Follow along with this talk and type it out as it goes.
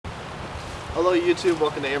Hello YouTube,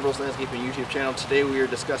 welcome to Ambro's Landscaping YouTube channel. Today we are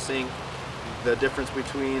discussing the difference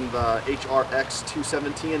between the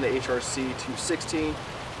HRX217 and the HRC216.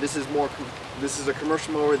 This is a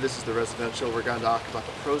commercial mower, this is the residential. We're going to talk about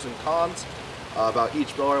the pros and cons about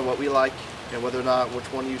each mower, what we like, and whether or not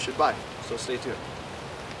which one you should buy. So stay tuned.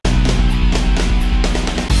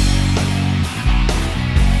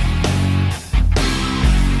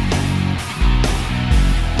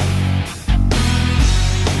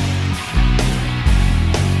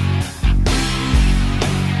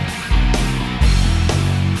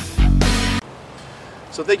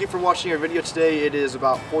 So thank you for watching our video today. It is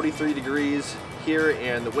about 43 degrees here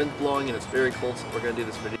and the wind's blowing and it's very cold, so we're going to do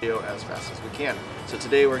this video as fast as we can. So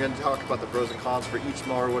today we're going to talk about the pros and cons for each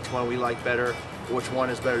mower, which one we like better, which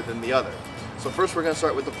one is better than the other. So first we're going to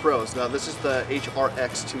start with the pros. Now this is the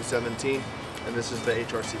HRX217 and this is the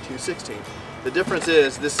HRC216. The difference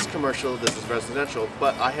is this is commercial, this is residential,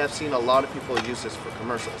 but I have seen a lot of people use this for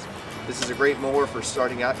commercials. This is a great mower for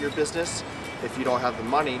starting out your business if you don't have the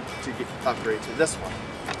money to upgrade to this one.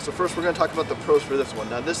 So first we're going to talk about the pros for this one.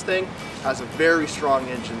 Now this thing has a very strong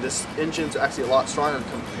engine. This engine's actually a lot stronger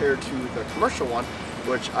compared to the commercial one,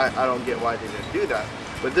 which I don't get why they didn't do that.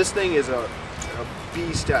 But this thing is a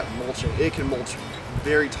beast at mulching. It can mulch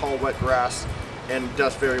very tall wet grass and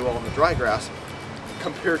does very well in the dry grass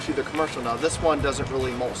compared to the commercial. Now this one doesn't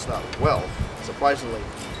really mulch that well, surprisingly.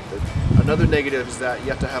 Another negative is that you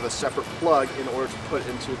have to have a separate plug in order to put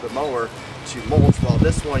into the mower to mulch, while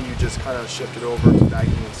this one you just kind of shift it over to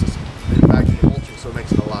bagging and mulching, so it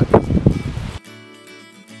makes it a lot easier.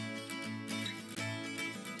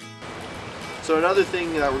 So another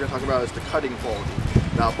thing that we're going to talk about is the cutting quality.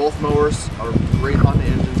 Now both mowers are great on the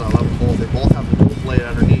engines, I love them both. They both have the dual blade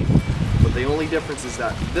underneath, but the only difference is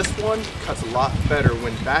that this one cuts a lot better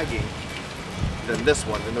when bagging than this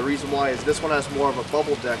one, and the reason why is this one has more of a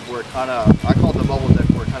bubble deck where it kind of, I call it the bubble deck,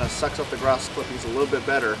 where it kind of sucks up the grass clippings a little bit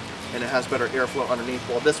better and it has better airflow underneath,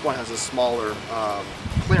 while this one has a smaller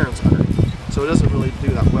clearance underneath, so it doesn't really do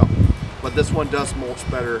that well. But this one does mulch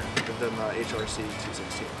better than the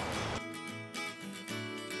HRC216.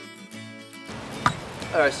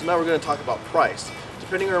 Alright, so now we're going to talk about price.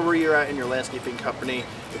 Depending on where you're at in your landscaping company,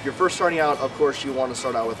 if you're first starting out, of course you want to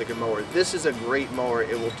start out with a good mower. This is a great mower.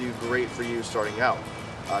 It will do great for you starting out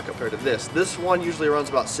compared to this. This one usually runs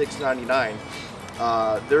about $6.99.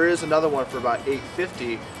 There is another one for about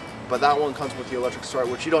 $8.50, but that one comes with the electric start,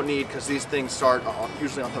 which you don't need because these things start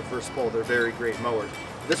usually on the first pull. They're very great mowers.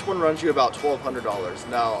 This one runs you about $1,200.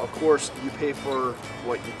 Now, of course, you pay for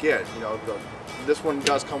what you get. You know, this one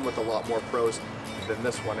does come with a lot more pros than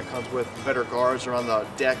this one. It comes with better guards around the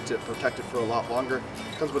deck to protect it for a lot longer.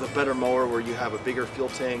 It comes with a better mower where you have a bigger fuel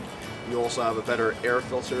tank. You also have a better air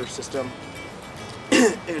filter system,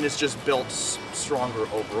 and it's just built stronger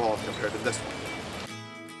overall compared to this one.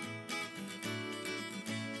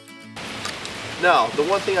 Now, the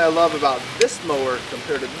one thing I love about this mower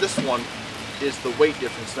compared to this one is the weight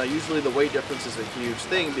difference. Now, usually the weight difference is a huge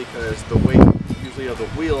thing because the weight usually of the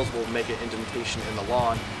wheels will make an indentation in the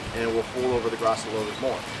lawn and it will fold over the grass a little bit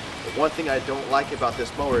more. But one thing I don't like about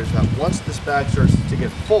this mower is that once this bag starts to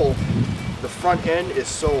get full, the front end is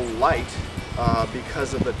so light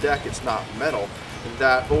because of the deck, it's not metal,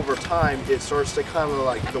 that over time it starts to kind of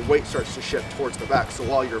like, the weight starts to shift towards the back. So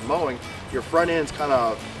while you're mowing, your front end's kind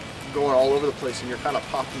of going all over the place and you're kind of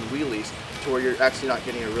popping wheelies to where you're actually not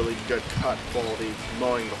getting a really good cut quality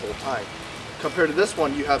mowing the whole time. Compared to this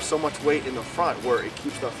one, you have so much weight in the front where it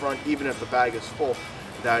keeps the front, even if the bag is full,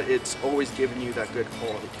 that it's always giving you that good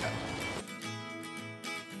quality cut.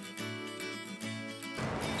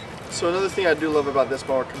 So another thing I do love about this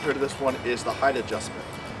mower compared to this one is the height adjustment.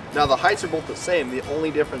 Now the heights are both the same, the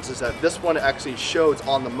only difference is that this one actually shows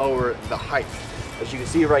on the mower the height. As you can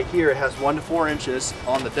see right here, it has 1 to 4 inches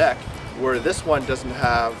on the deck, where this one doesn't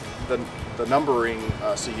have the numbering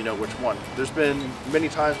so you know which one. There's been many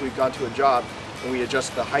times we've gone to a job and we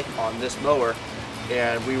adjust the height on this mower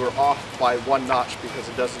and we were off by 1 notch because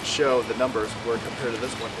it doesn't show the numbers, where compared to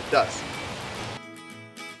this one it does.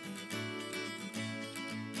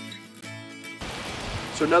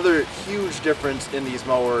 So another huge difference in these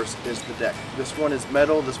mowers is the deck. This one is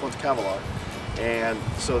metal, this one's Kevlar, and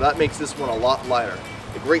so that makes this one a lot lighter.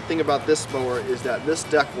 The great thing about this mower is that this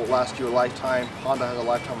deck will last you a lifetime. Honda has a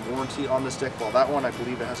lifetime warranty on this deck, while that one I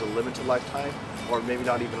believe it has a limited lifetime, or maybe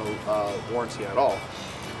not even a warranty at all.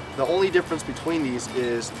 The only difference between these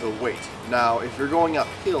is the weight. Now if you're going up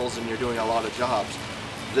hills and you're doing a lot of jobs,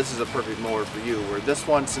 this is a perfect mower for you, where this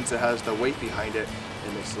one, since it has the weight behind it,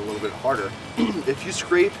 it makes it a little bit harder. If you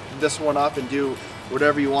scrape this one up and do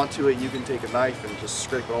whatever you want to it. You can take a knife and just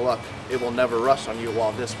scrape it all up. It will never rust on you,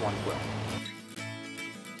 while this one will.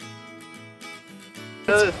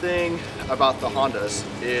 Another thing about the Hondas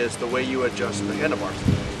is the way you adjust the handlebars.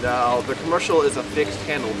 Now, the commercial is a fixed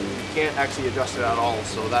handle. You can't actually adjust it at all,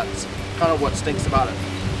 so that's kind of what stinks about it.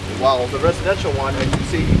 While the residential one, as you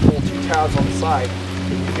see, you pull two tabs on the side,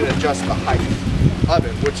 you can adjust the height of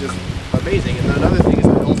it, which is amazing. And then another thing is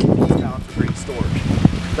that it also pulls down for great storage.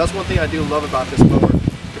 That's one thing I do love about this mower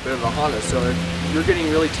compared to the Honda. So if you're getting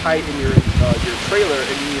really tight in your trailer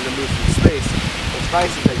and you need to move some space, what's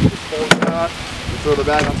nice is that you just pull it out, you throw the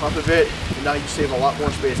bag on top of it, and now you save a lot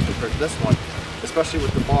more space compared to this one. Especially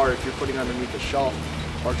with the bar, if you're putting underneath the shelf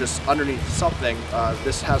or just underneath something,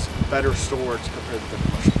 this has better storage compared to the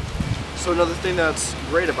commercial. So another thing that's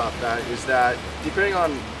great about that is that depending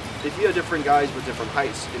on if you have different guys with different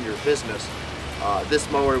heights in your business, this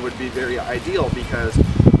mower would be very ideal because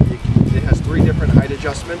it has 3 different height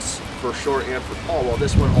adjustments for short and for tall, while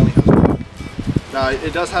this one only has 1. Now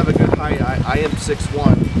it does have a good height. I am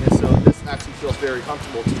 6'1", and so this actually feels very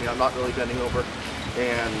comfortable to me. I'm not really bending over,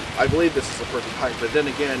 and I believe this is the perfect height. But then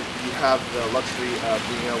again, you have the luxury of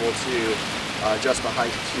being able to adjust the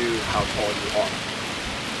height to how tall you are.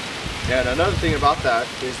 And another thing about that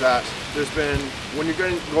is that when you're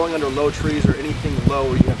going under low trees or anything low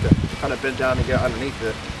where you have to kind of bend down and get underneath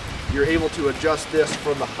it, you're able to adjust this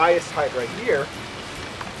from the highest height right here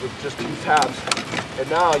with just 2 tabs, and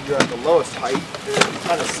now you're at the lowest height. And you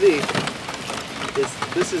kind of see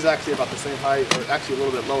this is actually about the same height, or actually a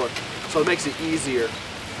little bit lower, so it makes it easier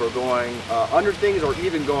for going under things or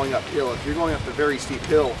even going uphill. If you're going up a very steep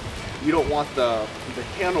hill, you don't want the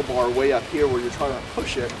handlebar way up here where you're trying to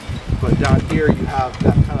push it, but down here you have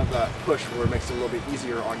that kind of that push where it makes it a little bit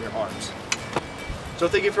easier on your arms. So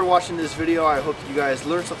thank you for watching this video. I hope you guys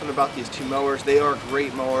learned something about these 2 mowers. They are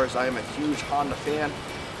great mowers. I am a huge Honda fan,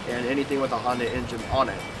 and anything with a Honda engine on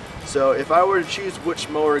it. So if I were to choose which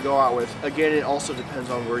mower to go out with, again, it also depends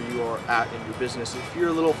on where you are at in your business. If you're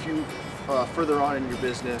a little further on in your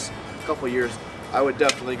business, a couple years, I would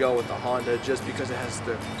definitely go with the Honda just because it has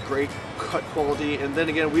the great cut quality. And then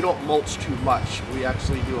again, we don't mulch too much. We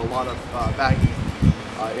actually do a lot of bagging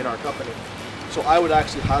in our company. So I would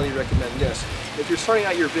actually highly recommend this. If you're starting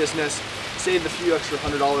out your business, save the few extra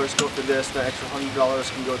 $100, go for this. The extra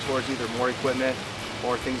 $100 can go towards either more equipment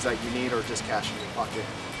or things that you need, or just cash in your pocket.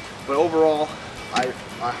 But overall, I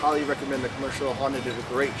highly recommend the commercial. Honda did a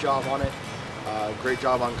great job on it. Great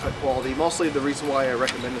job on cut quality. Mostly the reason why I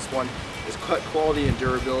recommend this one is cut quality and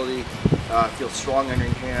durability. Feels strong on your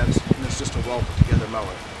hands, and it's just a well put together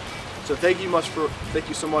mower. So thank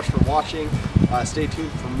you so much for watching. Stay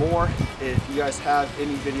tuned for more. If you guys have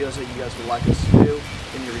any videos that you guys would like us to do,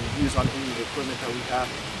 any reviews on any of the equipment that we have,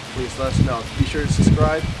 please let us know. Be sure to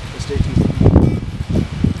subscribe and stay tuned.